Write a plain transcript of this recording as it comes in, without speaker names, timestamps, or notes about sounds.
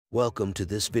Welcome to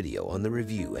this video on the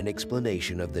review and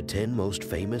explanation of the 10 most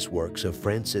famous works of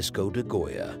Francisco de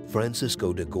Goya.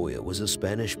 Francisco de Goya was a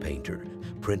Spanish painter,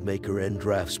 printmaker, and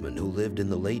draftsman who lived in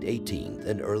the late 18th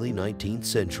and early 19th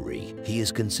century. He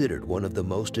is considered one of the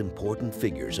most important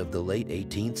figures of the late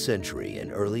 18th century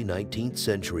and early 19th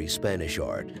century Spanish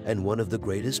art and one of the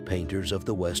greatest painters of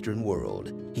the Western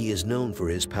world. He is known for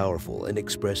his powerful and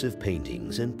expressive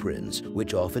paintings and prints,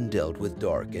 which often dealt with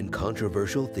dark and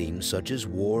controversial themes such as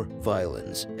war,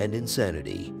 violence, and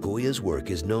insanity. Goya's work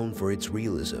is known for its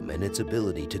realism and its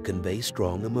ability to convey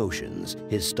strong emotions.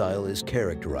 His style is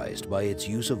characterized by its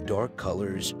use of dark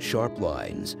colors, sharp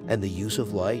lines, and the use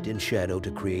of light and shadow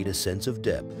to create a sense of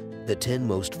depth. The 10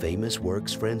 most famous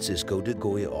works Francisco de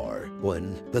Goya are: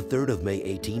 1. The 3rd of May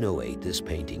 1808. This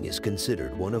painting is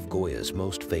considered one of Goya's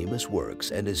most famous works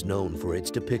and is known for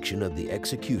its depiction of the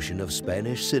execution of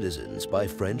Spanish citizens by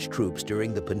French troops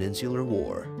during the Peninsular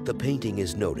War. The painting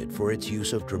is noted for its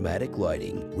use of dramatic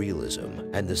lighting, realism,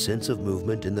 and the sense of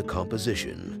movement in the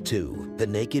composition. 2. The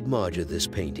Naked Maja. This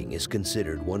painting is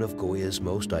considered one of Goya's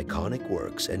most iconic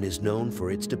works and is known for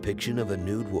its depiction of a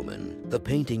nude woman. The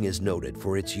painting is noted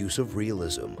for its use of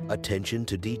realism, attention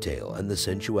to detail, and the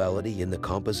sensuality in the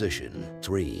composition.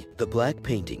 3. The Black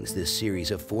Paintings. This series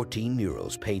of 14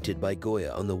 murals painted by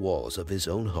Goya on the walls of his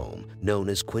own home, known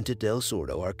as Quinta del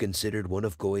Sordo, are considered one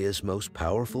of Goya's most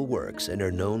powerful works and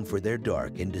are known for their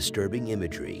dark and disturbing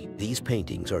imagery. These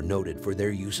paintings are noted for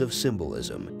their use of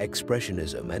symbolism,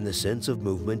 expressionism, and the sense of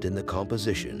movement in the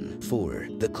composition. 4.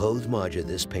 The Clothed Maja.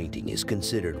 This painting is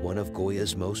considered one of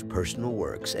Goya's most personal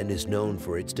works and is known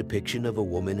for its depiction of a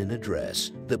woman in a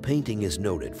dress. The painting is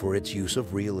noted for its use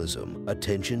of realism,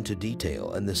 attention to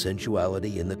detail, and the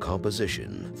sensuality in the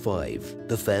composition. 5.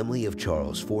 The Family of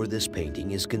Charles IV. This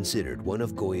painting is considered one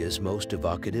of Goya's most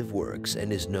evocative works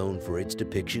and is known for its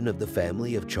depiction of the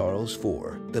family of Charles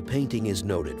IV. The painting is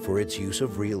noted for its use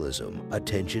of realism,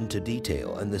 attention to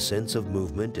detail, and the sense of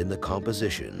movement in the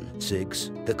composition.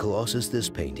 6. The Colossus. This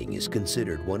painting is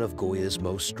considered one of Goya's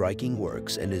most striking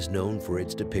works and is known for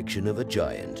its depiction of a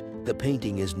giant. The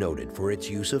painting is noted for its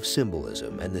use of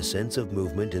symbolism and the sense of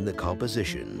movement in the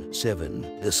composition.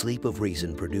 7. The Sleep of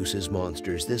Reason produces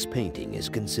monsters. This painting is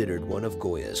considered one of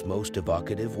Goya's most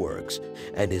evocative works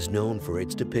and is known for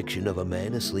its depiction of a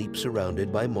man asleep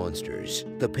surrounded by monsters.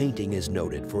 The painting is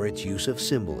noted for its use of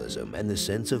symbolism and the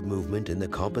sense of movement in the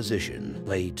composition.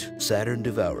 8. Saturn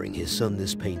devouring his son.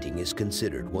 This painting is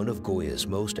considered one of Goya's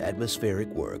most atmospheric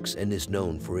works and is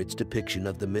known for its depiction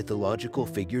of the mythological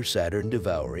figure Saturn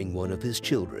devouring one of his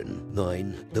children.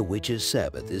 9. The Witch's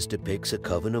Sabbath. This depicts a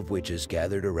coven of witches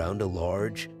gathered around a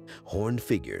large, horned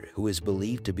figure who is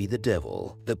believed to be the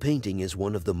devil. The painting is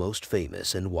one of the most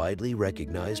famous and widely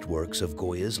recognized works of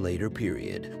Goya's later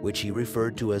period, which he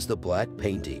referred to as the Black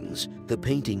Paintings. The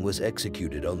painting was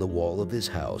executed on the wall of his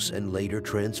house and later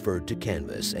transferred to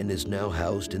canvas and is now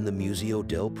housed in the Museo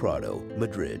del Prado,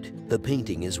 Madrid. The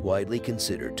painting is widely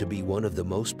considered to be one of the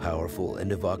most powerful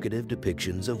and evocative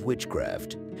depictions of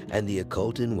witchcraft and the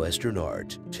occult in Western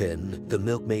art. 10. The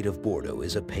Milkmaid of Bordeaux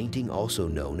is a painting also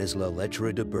known as La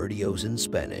Letra de Burdeos in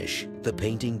Spanish. The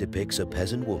painting depicts a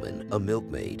peasant woman, a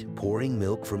milkmaid, pouring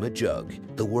milk from a jug.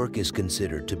 The work is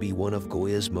considered to be one of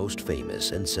Goya's most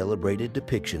famous and celebrated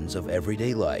depictions of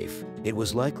everyday life. It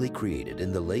was likely created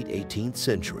in the late 18th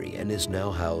century and is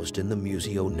now housed in the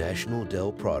Museo Nacional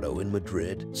del Prado in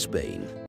Madrid, Spain.